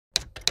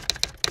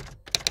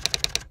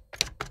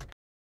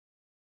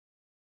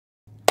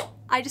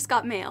I just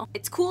got mail.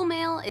 It's cool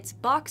mail, it's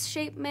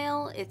box-shaped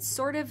mail, it's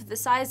sort of the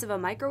size of a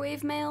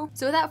microwave mail.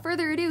 So without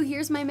further ado,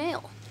 here's my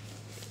mail.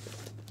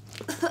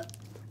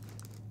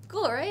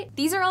 Cool, right?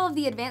 These are all of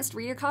the advanced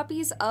reader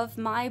copies of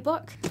my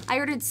book. I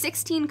ordered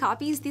 16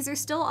 copies. These are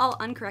still all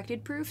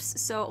uncorrected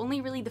proofs, so only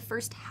really the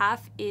first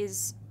half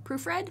is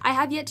proofread. I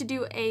have yet to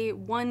do a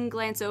one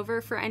glance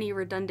over for any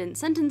redundant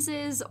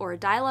sentences or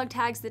dialogue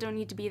tags that don't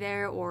need to be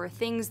there, or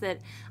things that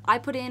I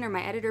put in or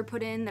my editor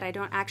put in that I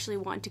don't actually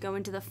want to go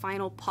into the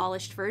final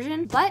polished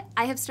version. But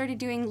I have started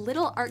doing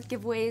little ARC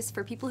giveaways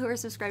for people who are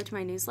subscribed to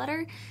my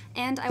newsletter,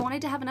 and I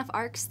wanted to have enough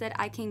ARCs that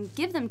I can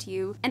give them to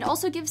you and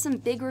also give some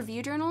big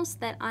review journals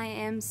that I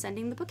am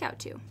sending the book out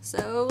to.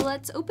 So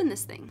let's open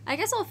this thing. I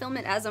guess I'll film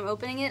it as I'm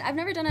opening it. I've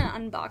never done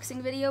an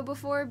unboxing video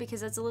before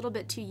because that's a little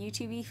bit too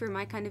YouTube-y for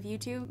my kind of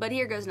YouTube. But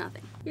here goes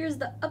nothing. Here's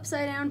the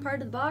upside down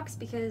part of the box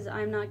because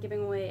I'm not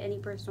giving away any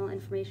personal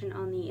information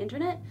on the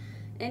internet.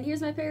 And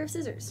here's my pair of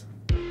scissors.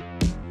 Wow,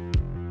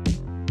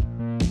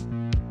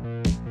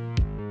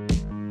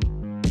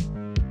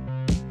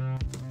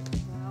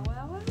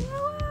 wow, wow,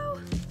 wow, wow.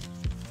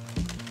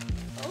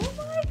 Oh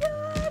my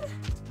god!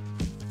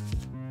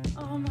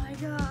 Oh my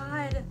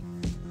god!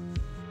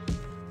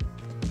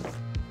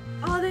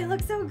 Oh, they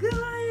look so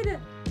good!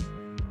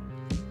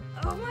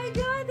 Oh my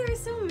god, there are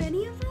so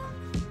many of them!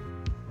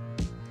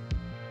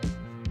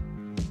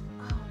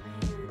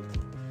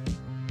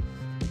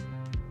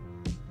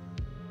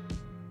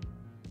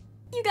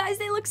 You guys,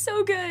 they look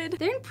so good.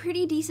 They're in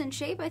pretty decent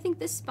shape. I think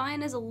this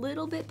spine is a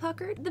little bit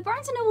puckered. The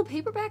Barnes & Noble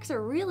paperbacks are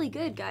really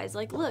good, guys.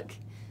 Like, look,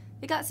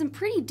 they got some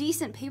pretty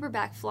decent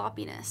paperback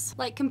floppiness.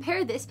 Like,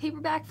 compare this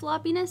paperback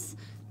floppiness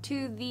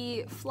to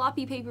the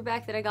floppy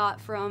paperback that I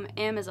got from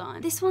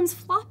Amazon. This one's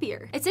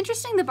floppier. It's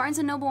interesting the Barnes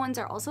 & Noble ones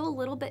are also a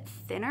little bit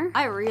thinner.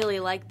 I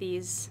really like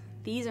these.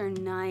 These are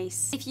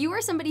nice. If you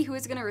are somebody who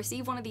is gonna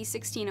receive one of these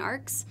 16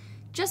 ARCs,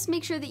 just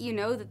make sure that you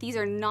know that these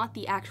are not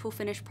the actual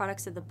finished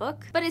products of the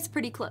book, but it's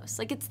pretty close.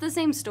 Like, it's the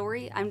same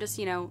story. I'm just,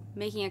 you know,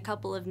 making a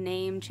couple of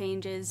name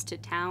changes to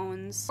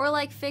towns, or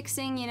like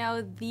fixing, you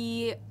know,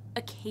 the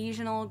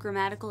occasional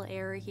grammatical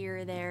error here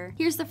or there.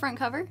 Here's the front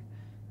cover.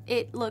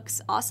 It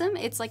looks awesome.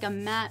 It's like a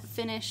matte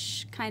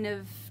finish kind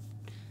of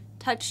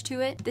touch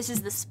to it. This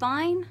is the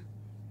spine.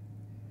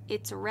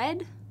 It's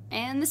red.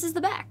 And this is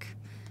the back.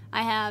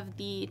 I have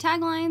the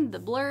tagline, the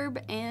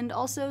blurb, and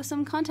also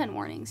some content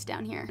warnings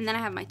down here. And then I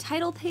have my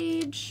title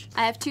page.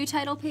 I have two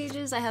title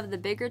pages. I have the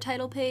bigger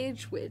title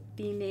page with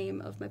the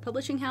name of my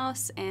publishing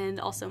house and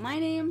also my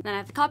name. Then I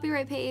have the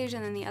copyright page,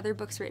 and then the other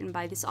books written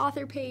by this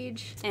author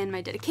page, and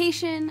my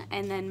dedication,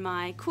 and then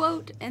my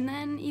quote, and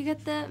then you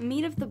get the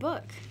meat of the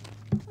book.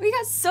 We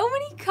got so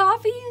many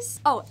copies!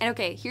 Oh, and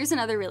okay, here's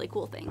another really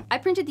cool thing. I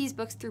printed these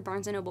books through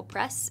Barnes & Noble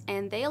Press,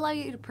 and they allow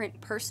you to print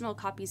personal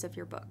copies of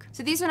your book.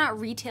 So these are not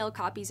retail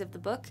copies of the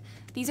book.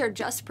 These are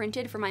just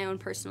printed for my own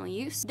personal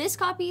use. This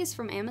copy is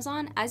from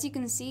Amazon. As you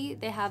can see,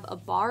 they have a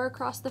bar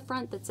across the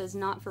front that says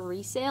not for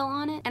resale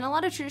on it, and a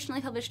lot of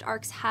traditionally published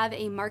ARCs have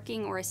a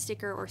marking or a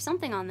sticker or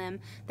something on them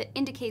that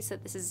indicates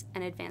that this is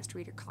an advanced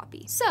reader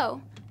copy.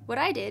 So what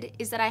I did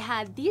is that I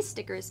had these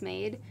stickers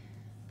made.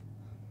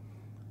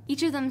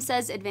 Each of them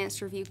says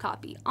advanced review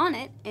copy on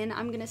it, and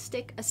I'm gonna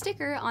stick a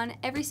sticker on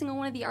every single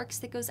one of the ARCs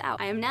that goes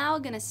out. I am now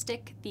gonna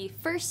stick the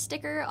first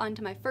sticker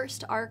onto my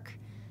first ARC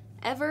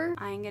ever.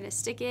 I'm gonna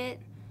stick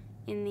it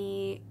in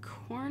the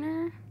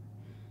corner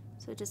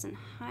so it doesn't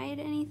hide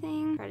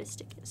anything. Try to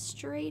stick it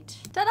straight.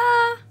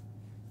 Ta-da!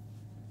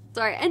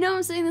 Sorry, I know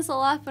I'm saying this a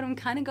lot, but I'm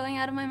kind of going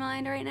out of my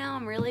mind right now.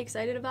 I'm really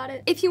excited about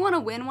it. If you want to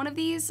win one of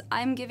these,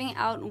 I'm giving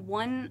out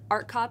one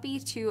ARC copy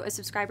to a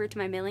subscriber to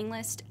my mailing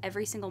list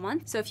every single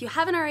month. So if you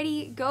haven't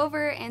already, go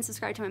over and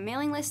subscribe to my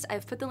mailing list.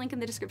 I've put the link in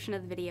the description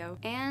of the video,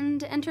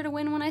 and enter to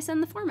win when I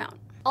send the form out.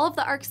 All of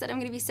the ARCs that I'm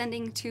going to be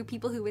sending to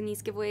people who win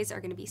these giveaways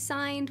are going to be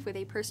signed with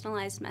a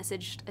personalized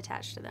message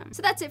attached to them.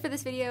 So that's it for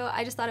this video.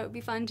 I just thought it would be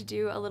fun to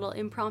do a little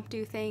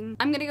impromptu thing.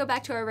 I'm going to go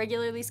back to our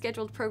regularly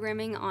scheduled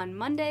programming on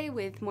Monday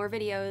with more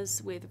videos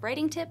with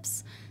writing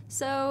tips,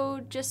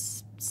 so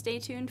just stay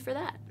tuned for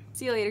that.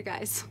 See you later,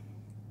 guys.